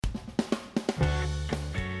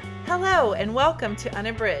Hello and welcome to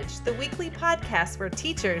Unabridged, the weekly podcast where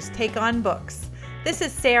teachers take on books. This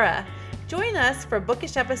is Sarah. Join us for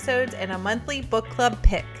bookish episodes and a monthly book club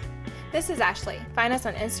pick. This is Ashley. Find us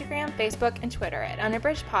on Instagram, Facebook, and Twitter at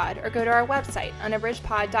UnabridgedPod or go to our website,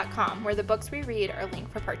 unabridgedpod.com, where the books we read are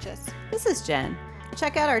linked for purchase. This is Jen.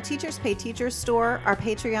 Check out our Teachers Pay Teachers store, our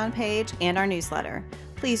Patreon page, and our newsletter.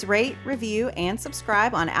 Please rate, review, and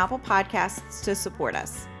subscribe on Apple Podcasts to support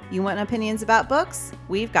us. You want opinions about books?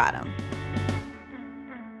 We've got them.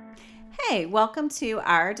 Hey, welcome to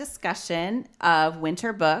our discussion of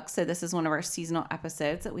winter books. So this is one of our seasonal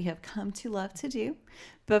episodes that we have come to love to do.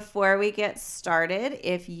 Before we get started,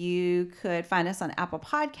 if you could find us on Apple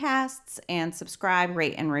Podcasts and subscribe,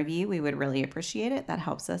 rate, and review, we would really appreciate it. That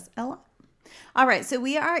helps us a lot. All right, so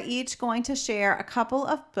we are each going to share a couple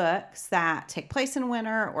of books that take place in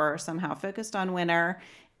winter or somehow focused on winter.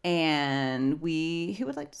 And who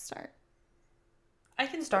would like to start? I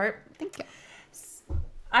can start. Thank you.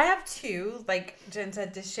 I have two, like Jen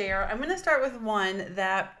said, to share. I'm going to start with one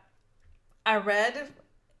that I read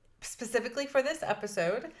specifically for this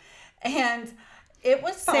episode, and it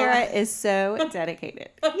was fun. Sarah is so dedicated.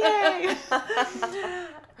 Yay!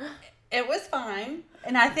 It was fine,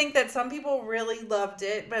 and I think that some people really loved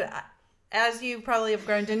it, but as you probably have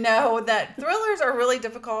grown to know, that thrillers are really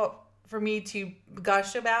difficult for me to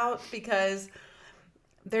gush about because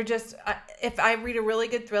they're just, if I read a really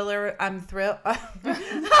good thriller, I'm thrilled. If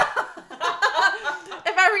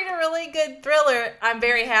I read a really good thriller, I'm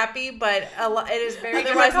very happy, but it is very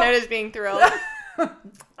otherwise known as being thrilled.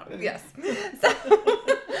 Yes. So,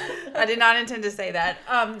 I did not intend to say that.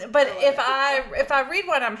 But if I read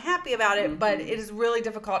one, I'm happy about it, but it is really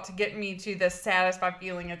difficult to get me to the satisfied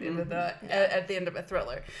feeling at the end of at the end of a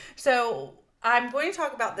thriller. So I'm going to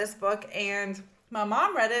talk about this book, and my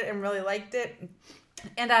mom read it and really liked it.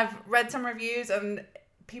 And I've read some reviews, and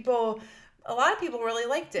a lot of people really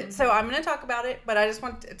liked it. So I'm going to talk about it, but I just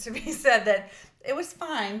want it to be said that it was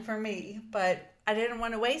fine for me, but I didn't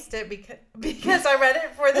want to waste it because I read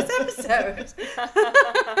it for this episode.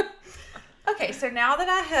 Okay, so now that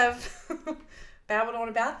I have babbled on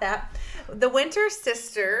about that, The Winter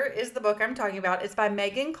Sister is the book I'm talking about. It's by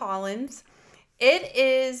Megan Collins. It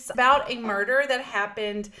is about a murder that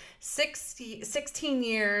happened 16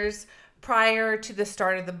 years prior to the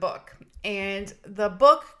start of the book. And the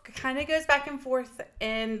book kind of goes back and forth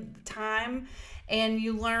in time, and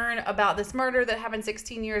you learn about this murder that happened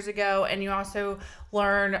 16 years ago, and you also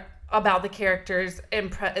learn about the characters in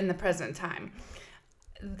the present time.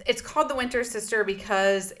 It's called The Winter Sister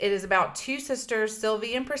because it is about two sisters,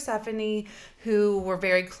 Sylvie and Persephone, who were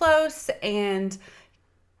very close, and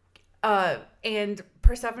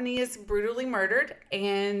Persephone is brutally murdered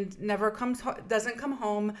and doesn't come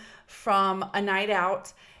home from a night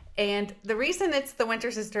out. And the reason it's The Winter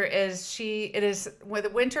Sister is it is with the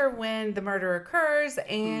winter when the murder occurs,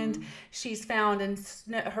 and she's found in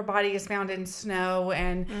her body is found in snow,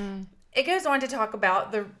 and it goes on to talk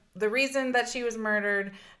about the reason that she was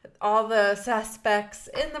murdered, all the suspects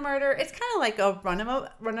in the murder. It's kind of like a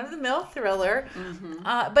run-of-the-mill thriller,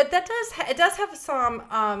 but it does have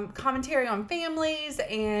some commentary on families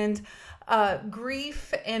and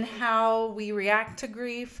grief and how we react to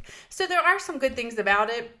grief. So there are some good things about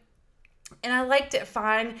it, and I liked it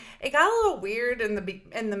fine. It got a little weird in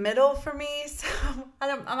the middle for me, so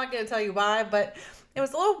I'm not going to tell you why, but it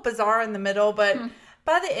was a little bizarre in the middle. But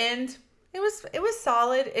by the end, it was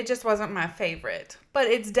solid. It just wasn't my favorite, but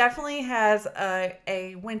it definitely has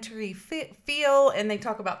a wintry feel, and they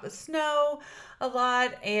talk about the snow a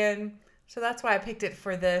lot, and so that's why I picked it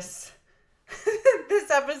for this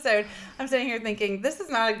episode. I'm sitting here thinking this is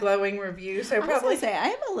not a glowing review, so probably say I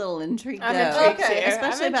am a little intrigued. I'm intrigued too.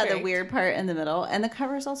 Especially I'm about the intrigued. weird part in the middle, and the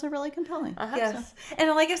cover is also really compelling. Yes. And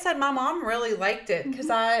like I said, my mom really liked it because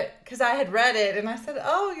I had read it, and I said,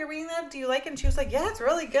 "Oh, you're reading that? Do you like it?" And she was like, "Yeah, it's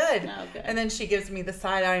really good." Oh, good. And then she gives me the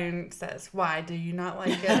side eye and says, "Why do you not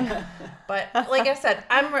like it?" But like I said,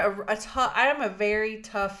 I am a very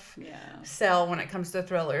tough sell when it comes to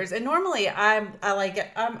thrillers, and normally I like it.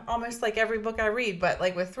 I'm almost like every book I read, but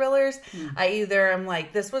like with thrillers, I either am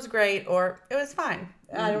like, this was great, or it was fine.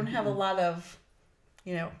 I don't have a lot of,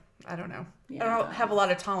 I don't know. I don't have a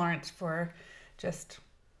lot of tolerance for just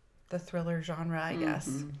the thriller genre, I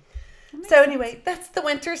guess. So anyway, that's The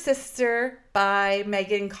Winter Sister by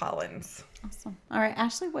Megan Collins. Awesome. All right,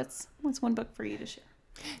 Ashley, what's one book for you to share?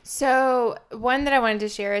 So one that I wanted to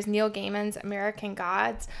share is Neil Gaiman's American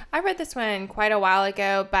Gods. I read this one quite a while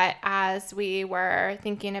ago, but as we were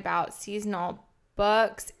thinking about seasonal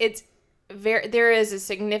books, there is a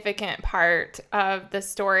significant part of the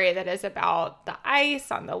story that is about the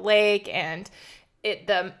ice on the lake, and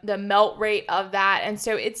the melt rate of that. And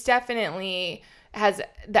so it's definitely has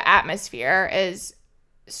the atmosphere is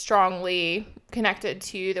strongly connected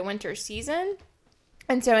to the winter season.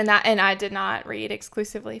 And so and I did not read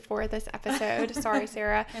exclusively for this episode. Sorry,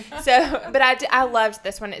 Sarah. So, but I loved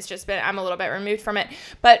this one. It's just been, I'm a little bit removed from it.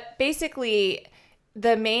 But basically,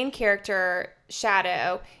 the main character,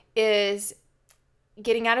 Shadow, is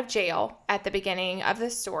getting out of jail at the beginning of the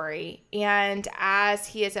story. And as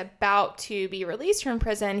he is about to be released from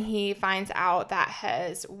prison, he finds out that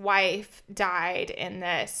his wife died in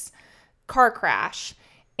this car crash.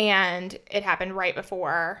 And it happened right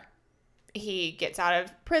before he gets out of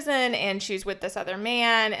prison, and she's with this other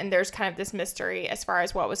man, and there's kind of this mystery as far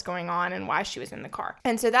as what was going on and why she was in the car.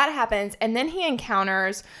 And so that happens, and then he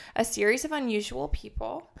encounters a series of unusual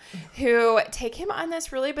people who take him on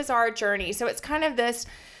this really bizarre journey. So it's kind of this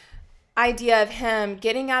idea of him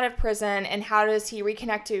getting out of prison and how does he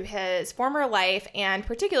reconnect to his former life, and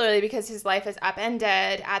particularly because his life is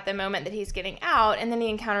upended at the moment that he's getting out. And then he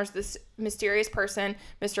encounters this mysterious person,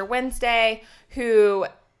 Mr. Wednesday, who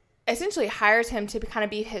essentially hires him to kind of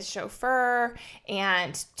be his chauffeur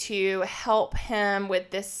and to help him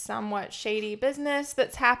with this somewhat shady business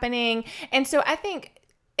that's happening. And so I think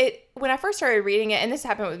when I first started reading it, and this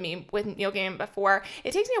happened with me with Neil Gaiman before,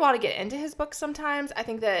 it takes me a while to get into his books sometimes. I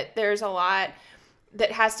think that there's a lot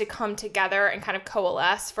that has to come together and kind of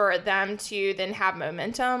coalesce for them to then have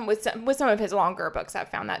momentum. With some of his longer books, I've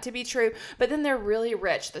found that to be true. But then they're really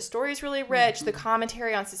rich. The story's really rich. Mm-hmm. The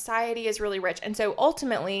commentary on society is really rich. And so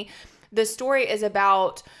ultimately, the story is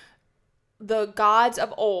about the gods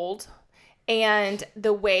of old and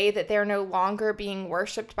the way that they're no longer being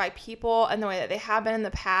worshipped by people and the way that they have been in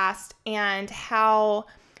the past, and how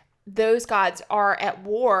those gods are at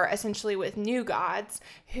war essentially with new gods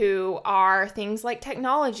who are things like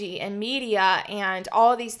technology and media and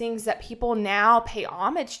all of these things that people now pay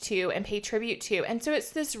homage to and pay tribute to. And so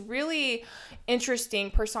it's this really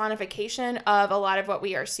interesting personification of a lot of what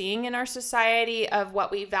we are seeing in our society, of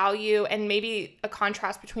what we value, and maybe a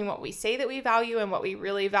contrast between what we say that we value and what we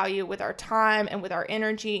really value with our time and with our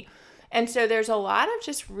energy. And so there's a lot of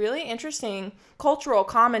just really interesting cultural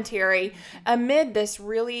commentary amid this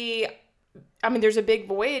really, I mean, there's a big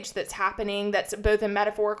voyage that's happening that's both a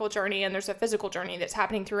metaphorical journey and there's a physical journey that's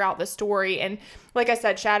happening throughout the story. And like I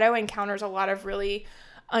said, Shadow encounters a lot of really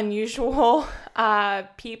unusual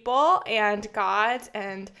people and gods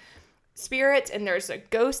and spirits, and there's a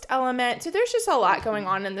ghost element. So there's just a lot going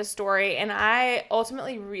on in the story, and I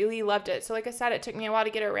ultimately really loved it. So like I said, it took me a while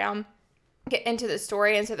to get into the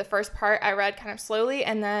story. And so the first part I read kind of slowly,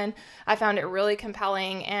 and then I found it really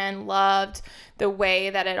compelling and loved the way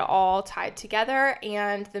that it all tied together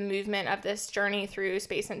and the movement of this journey through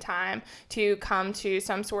space and time to come to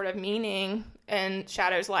some sort of meaning in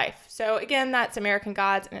Shadow's life. So again, that's American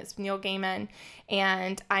Gods, and it's Neil Gaiman.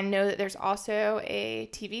 And I know that there's also a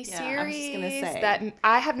TV series I was just gonna say. that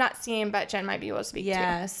I have not seen, but Jen might be able to speak to.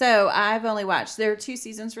 Yeah, so I've only watched, there are 2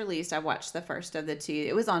 seasons released. I watched the first of the 2.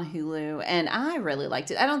 It was on Hulu, and I really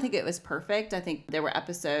liked it. I don't think it was perfect. I think there were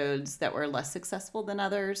episodes that were less successful than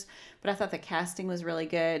others, but I thought the casting was really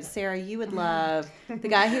good. Sarah, you would love the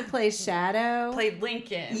guy who plays Shadow. Played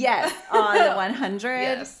Lincoln. Yes, on the 100.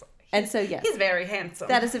 Yes. And so, yes. He's very handsome.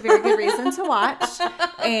 That is a very good reason to watch.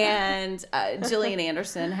 And Gillian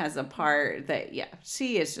Anderson has a part that, yeah,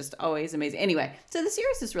 she is just always amazing. Anyway, so the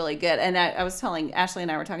series is really good. And I was telling, Ashley and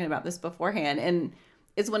I were talking about this beforehand. And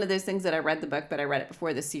it's one of those things that I read the book, but I read it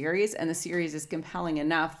before the series. And the series is compelling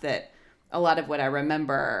enough that a lot of what I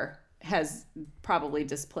remember has probably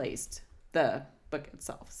displaced the book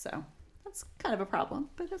itself. So that's kind of a problem,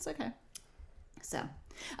 but that's okay.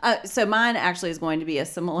 So mine actually is going to be a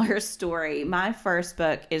similar story. My first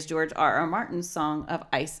book is George R.R. Martin's Song of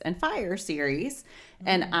Ice and Fire series.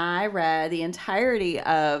 And I read the entirety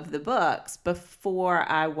of the books before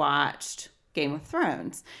I watched Game of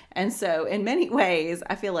Thrones. And so in many ways,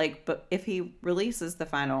 I feel like if he releases the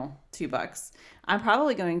final 2 books, I'm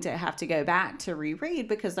probably going to have to go back to reread,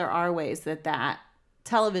 because there are ways that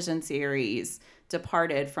television series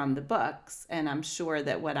departed from the books. And I'm sure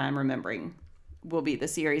that what I'm remembering will be the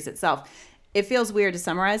series itself. It feels weird to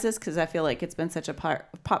summarize this because I feel like it's been such a part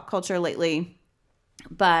of pop culture lately.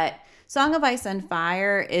 But Song of Ice and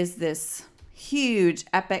Fire is this huge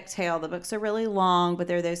epic tale. The books are really long, but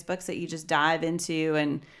they're those books that you just dive into.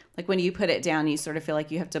 And like when you put it down, you sort of feel like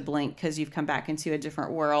you have to blink because you've come back into a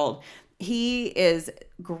different world. He is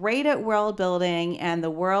great at world building, and the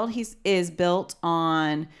world is built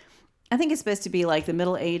on, I think it's supposed to be like the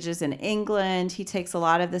Middle Ages in England. He takes a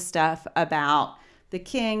lot of the stuff about the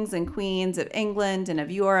kings and queens of England and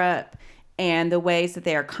of Europe and the ways that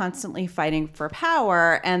they are constantly fighting for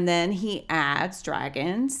power. And then he adds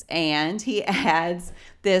dragons, and he adds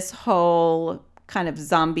this whole kind of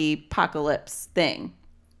zombie apocalypse thing.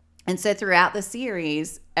 And so throughout the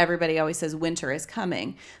series, everybody always says winter is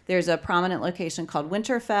coming. There's a prominent location called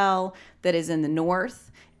Winterfell that is in the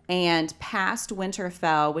north. And past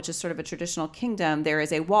Winterfell, which is sort of a traditional kingdom, there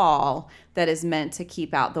is a wall that is meant to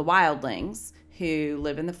keep out the wildlings who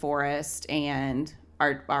live in the forest and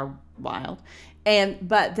are wild.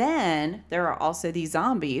 But then there are also these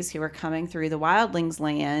zombies who are coming through the wildlings'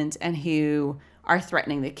 land and who are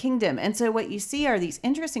threatening the kingdom. And so what you see are these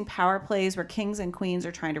interesting power plays where kings and queens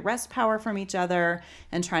are trying to wrest power from each other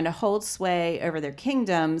and trying to hold sway over their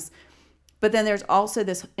kingdoms. But then there's also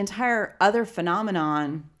this entire other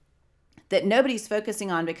phenomenon that nobody's focusing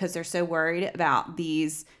on because they're so worried about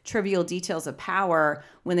these trivial details of power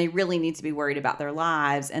when they really need to be worried about their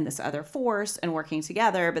lives and this other force and working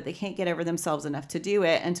together, but they can't get over themselves enough to do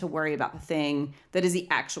it and to worry about the thing that is the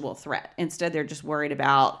actual threat. Instead, they're just worried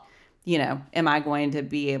about, am I going to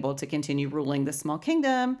be able to continue ruling this small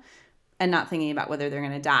kingdom, and not thinking about whether they're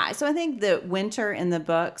going to die. So I think the winter in the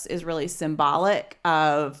books is really symbolic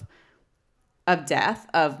of death,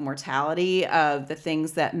 of mortality, of the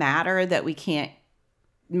things that matter that we can't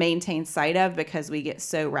maintain sight of because we get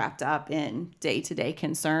so wrapped up in day-to-day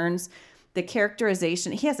concerns. The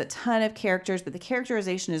characterization, he has a ton of characters, but the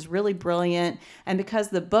characterization is really brilliant. And because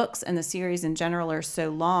the books and the series in general are so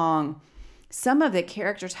long, some of the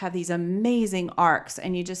characters have these amazing arcs,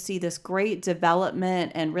 and you just see this great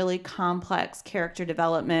development and really complex character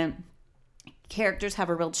development. Characters have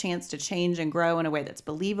a real chance to change and grow in a way that's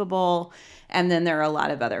believable. And then there are a lot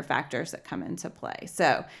of other factors that come into play.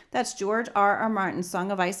 So that's George R.R. Martin's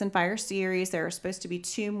Song of Ice and Fire series. There are supposed to be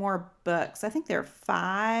 2 more books. I think there are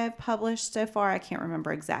 5 published so far. I can't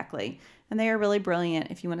remember exactly. And they are really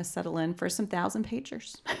brilliant if you want to settle in for some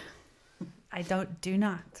 1,000-pagers. I do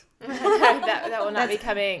not. that will not be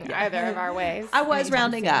coming either of our ways. I was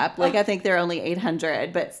rounding up. I think they're only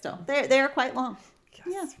 800, but still, they are quite long.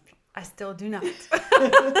 Yes. Yeah. I still do not.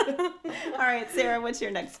 All right, Sarah, what's your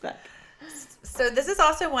next book? So this is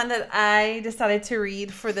also one that I decided to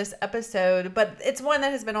read for this episode, but it's one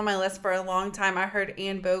that has been on my list for a long time. I heard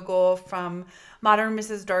Anne Bogle from Modern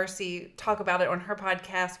Mrs. Darcy talk about it on her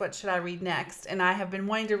podcast, What Should I Read Next? And I have been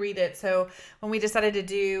wanting to read it. So when we decided to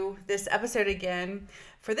do this episode again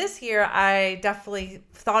for this year, I definitely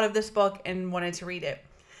thought of this book and wanted to read it.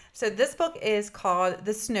 So this book is called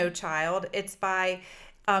The Snow Child. It's by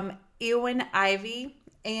Eowyn Ivey,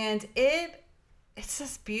 and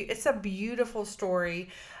it's a beautiful story.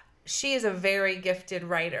 She is a very gifted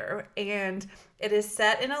writer, and it is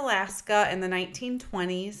set in Alaska in the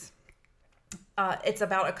 1920s. It's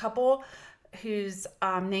about a couple whose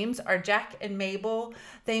names are Jack and Mabel.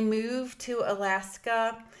 They move to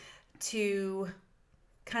Alaska to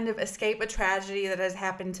kind of escape a tragedy that has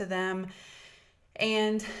happened to them,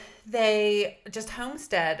 and they just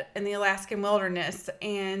homestead in the Alaskan wilderness.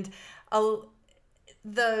 And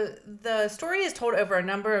the story is told over a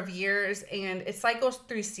number of years, and it cycles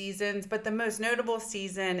through seasons, but the most notable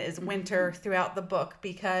season is winter throughout the book,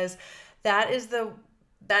 because that is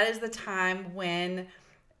the time when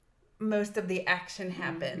most of the action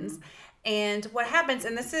happens. And what happens,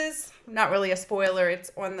 and this is not really a spoiler,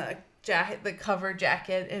 it's on the cover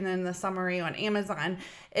jacket and then the summary on Amazon,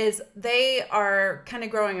 is they are kind of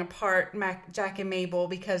growing apart, Jack and Mabel,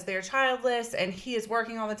 because they're childless and he is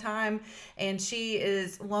working all the time and she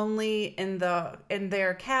is lonely in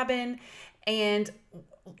their cabin. And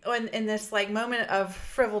in this moment of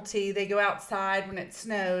frivolity, they go outside when it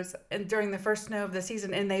snows, and during the first snow of the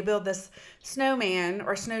season, and they build this snowman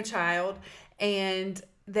or snow child, and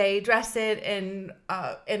they dress it in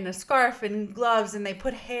a scarf and gloves, and they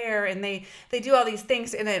put hair, and they do all these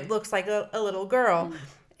things, and it looks like a little girl. Mm.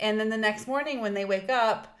 And then the next morning when they wake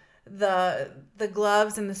up, the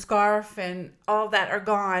gloves and the scarf and all that are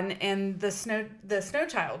gone, and the snow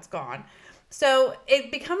child's gone. So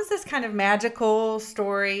it becomes this kind of magical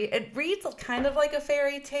story. It reads kind of like a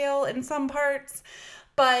fairy tale in some parts,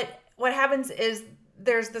 but what happens is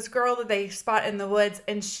there's this girl that they spot in the woods,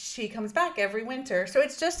 and she comes back every winter. So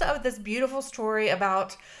it's just this beautiful story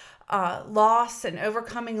about loss and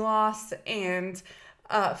overcoming loss and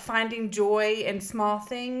finding joy in small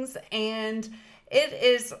things. And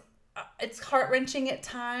it's heart-wrenching at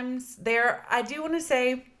times. I do want to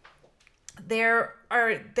say there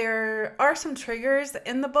are some triggers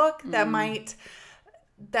in the book that might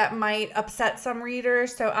upset some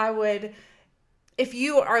readers. So I would if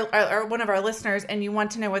you are one of our listeners and you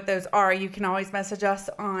want to know what those are, you can always message us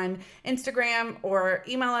on Instagram or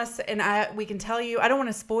email us, and we can tell you. I don't want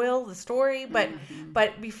to spoil the story, but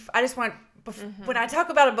I just want, when I talk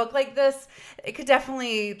about a book like this, it could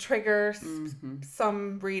definitely trigger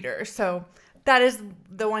some readers. So that is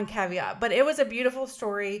the one caveat. But it was a beautiful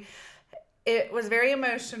story. It was very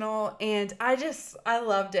emotional, and I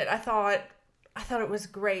loved it. I thought it was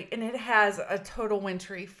great, and it has a total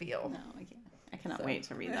wintry feel. No, I cannot wait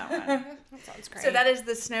to read that one. That sounds great. So that is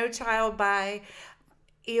The Snow Child by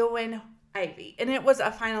Eowyn Ivey, and it was a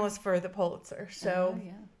finalist for the Pulitzer. So,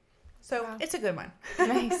 It's a good one.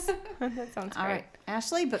 Nice. That sounds great. All right,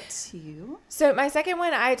 Ashley, book 2. So my second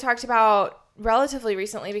one I talked about relatively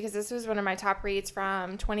recently because this was one of my top reads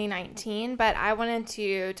from 2019, but I wanted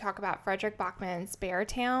to talk about Fredrik Backman's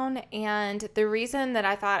Beartown. And the reason that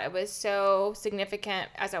I thought it was so significant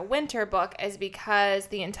as a winter book is because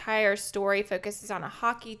the entire story focuses on a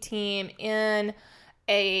hockey team in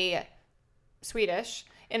a Swedish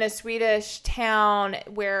town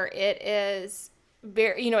where it is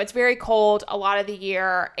very, it's very cold a lot of the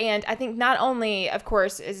year. And I think not only, of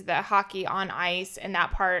course, is the hockey on ice and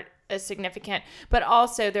that part is significant, but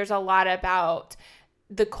also there's a lot about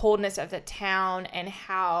the coldness of the town and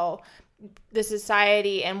how the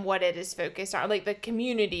society and what it is focused on, like the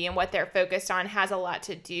community and what they're focused on, has a lot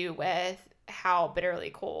to do with how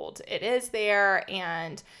bitterly cold it is there,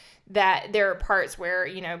 and that there are parts where,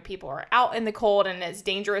 people are out in the cold and it's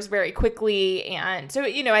dangerous very quickly. And so,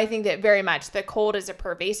 I think that very much the cold is a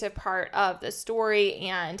pervasive part of the story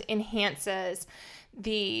and enhances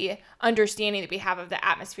the understanding that we have of the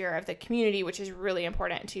atmosphere of the community, which is really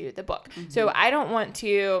important to the book. Mm-hmm. So I don't want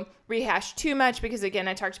to rehash too much because, again,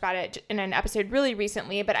 I talked about it in an episode really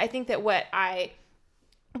recently, but I think that what I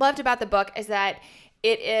loved about the book is that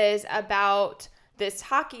it is about this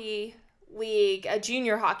hockey league, a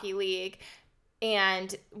junior hockey league,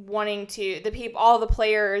 and wanting to, all the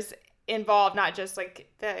players involved, not just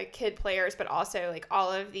like the kid players, but also like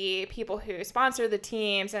all of the people who sponsor the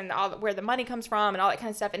teams and where the money comes from and all that kind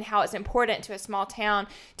of stuff, and how it's important to a small town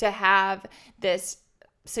to have this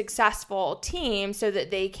successful team so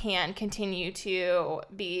that they can continue to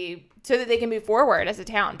so that they can move forward as a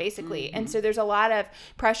town, basically. Mm-hmm. And so there's a lot of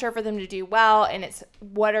pressure for them to do well, and it's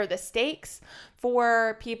what are the stakes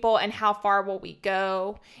for people and how far will we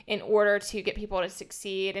go in order to get people to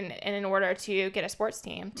succeed and in order to get a sports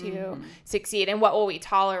team to succeed, and what will we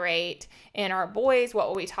tolerate in our boys, what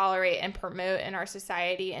will we tolerate and promote in our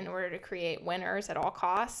society in order to create winners at all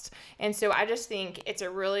costs. And so I just think it's a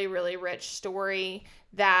really, really rich story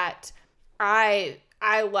that I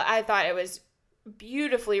thought it was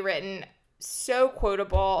beautifully written, so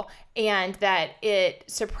quotable, and that it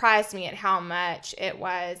surprised me at how much it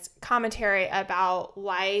was commentary about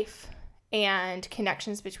life and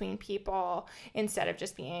connections between people instead of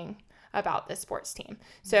just being about the sports team.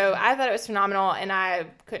 So I thought it was phenomenal, and I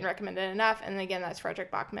couldn't recommend it enough. And again, that's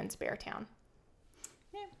Fredrik Backman's Beartown.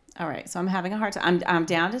 All right, so I'm having a hard time. I'm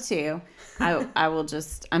down to 2.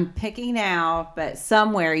 I'm picking now, but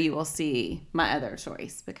somewhere you will see my other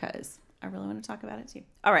choice because I really want to talk about it too.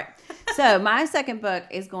 All right, so my second book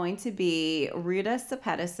is going to be Ruta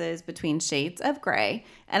Sepetys' Between Shades of Grey.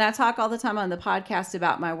 And I talk all the time on the podcast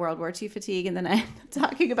about my World War II fatigue, and then I'm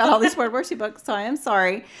talking about all these World War II books, so I am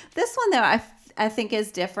sorry. This one, though, I think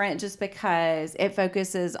is different just because it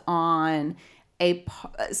focuses on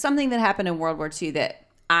something that happened in World War II that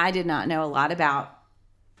I did not know a lot about.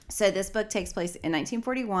 So this book takes place in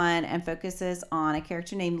 1941 and focuses on a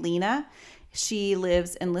character named Lena. She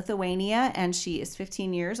lives in Lithuania and she is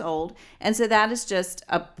 15 years old. And so that is just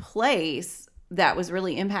a place that was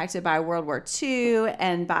really impacted by World War II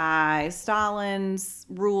and by Stalin's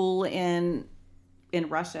rule in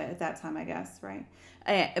Russia at that time, I guess, right?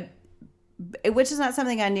 Which is not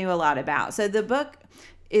something I knew a lot about. So the book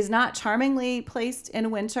is not charmingly placed in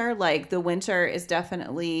winter. Like, the winter is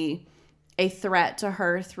definitely a threat to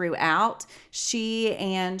her throughout. She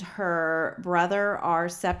and her brother are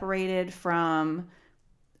separated from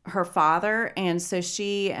her father, and so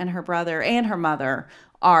she and her brother and her mother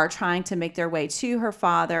are trying to make their way to her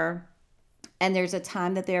father. And there's a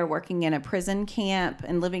time that they're working in a prison camp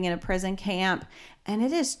and living in a prison camp, and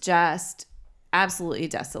it is just absolutely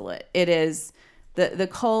desolate. It is the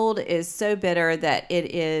cold is so bitter that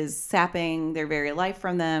it is sapping their very life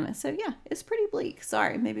from them. So yeah, it's pretty bleak.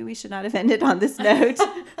 Sorry, maybe we should not have ended on this note.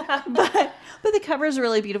 but the cover is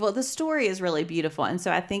really beautiful. The story is really beautiful, and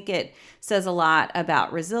so I think it says a lot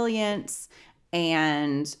about resilience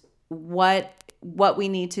and what we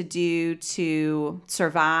need to do to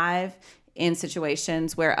survive in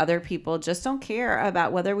situations where other people just don't care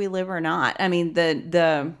about whether we live or not. I mean,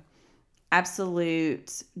 the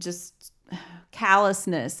absolute just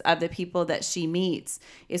callousness of the people that she meets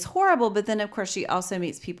is horrible. But then, of course, she also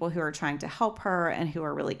meets people who are trying to help her and who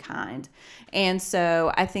are really kind. And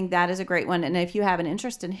so I think that is a great one. And if you have an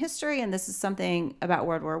interest in history and this is something about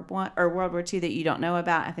World War I or World War II that you don't know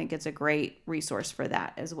about, I think it's a great resource for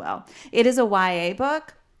that as well. It is a YA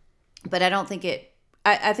book, but I don't think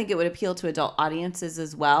I think it would appeal to adult audiences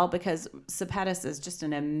as well, because Cepetis is just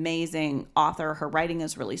an amazing author. Her writing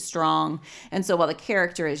is really strong. And so while the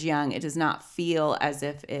character is young, it does not feel as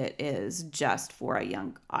if it is just for a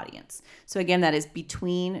young audience. So again, that is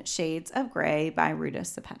Between Shades of Grey by Ruta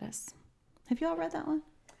Cepetis. Have you all read that one?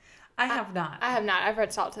 I have not. I have not. I've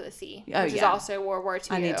read Salt to the Sea, which is yeah. also World War II.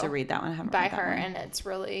 I need to read that one. I haven't by read that her, one. and it's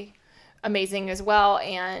really amazing as well.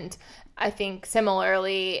 And I think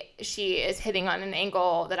similarly, she is hitting on an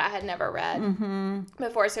angle that I had never read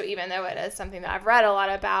before. So even though it is something that I've read a lot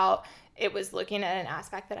about, it was looking at an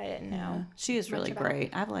aspect that I didn't know. She is really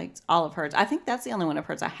great. I've liked all of hers. I think that's the only one of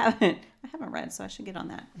hers I haven't read, so I should get on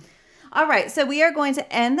that. All right, so we are going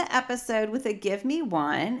to end the episode with a Give Me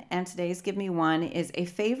One, and today's Give Me One is a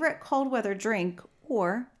favorite cold weather drink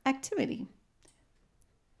or activity.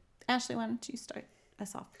 Ashley, why don't you start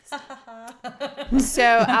us off? So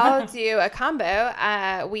I'll do a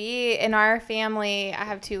combo. We, in our family, I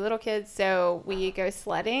have 2 little kids, so we go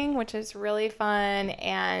sledding, which is really fun,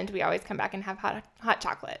 and we always come back and have hot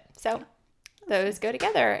chocolate. So those go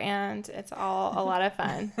together, and it's all a lot of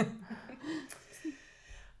fun.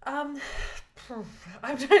 I'm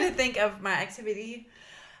trying to think of my activity.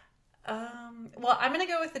 Well, I'm going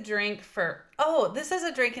to go with the drink for, this is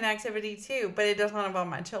a drinking activity too, but it does not involve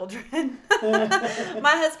my children. My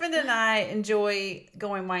husband and I enjoy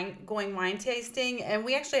going wine tasting, and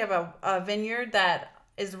we actually have a vineyard that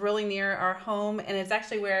is really near our home, and it's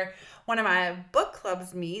actually where one of my book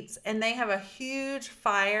clubs meets, and they have a huge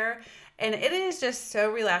fire, and it is just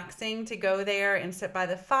so relaxing to go there and sit by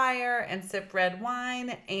the fire and sip red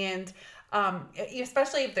wine, and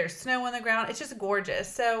especially if there's snow on the ground, it's just gorgeous.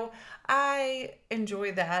 So I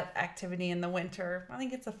enjoy that activity in the winter. I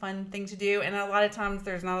think it's a fun thing to do, and a lot of times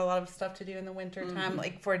there's not a lot of stuff to do in the winter time,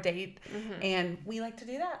 like for a date, and we like to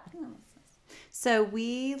do that. So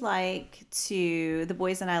the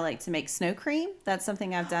boys and I like to make snow cream. That's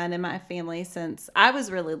something I've done in my family since I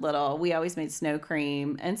was really little. We always made snow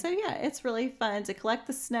cream. And so, yeah, it's really fun to collect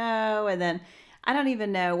the snow. And then I don't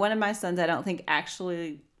even know, one of my sons, I don't think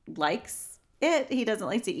actually likes it. He doesn't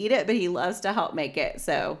like to eat it, but he loves to help make it.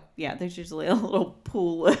 So, yeah, there's usually a little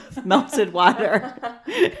pool of melted water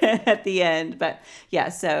at the end. But, yeah,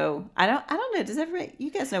 so I don't know. Does everybody,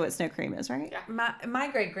 you guys know what snow cream is, right? Yeah. My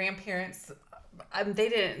great grandparents, they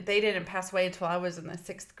didn't pass away until I was in the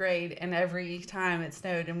 6th grade, and every time it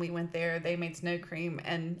snowed and we went there, they made snow cream,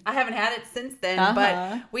 and I haven't had it since then,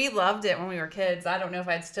 but we loved it when we were kids. I don't know if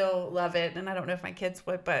I'd still love it, and I don't know if my kids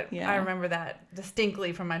would, but I remember that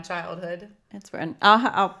distinctly from my childhood. It's fun.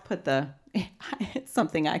 I'll put it's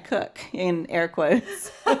something I cook in air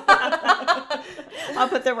quotes. I'll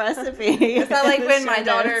put the recipe. Is that like when my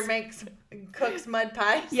daughter cooks mud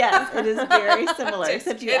pies? Yes, it is very similar,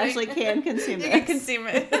 except you actually can consume it. You can consume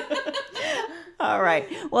it. All right.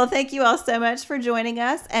 Well, thank you all so much for joining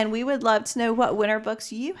us, and we would love to know what winter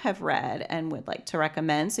books you have read and would like to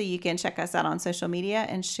recommend, so you can check us out on social media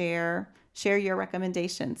and share your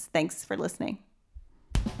recommendations. Thanks for listening.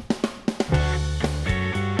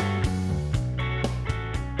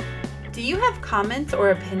 Do you have comments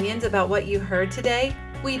or opinions about what you heard today?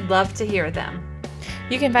 We'd love to hear them.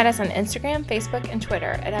 You can find us on Instagram, Facebook, and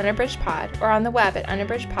Twitter at Unabridgedpod, or on the web at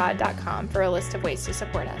unabridgedpod.com for a list of ways to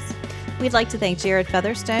support us. We'd like to thank Jared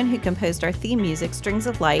Featherstone, who composed our theme music, Strings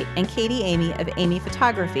of Light, and Katie Amy of Amy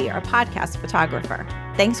Photography, our podcast photographer.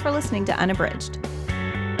 Thanks for listening to Unabridged.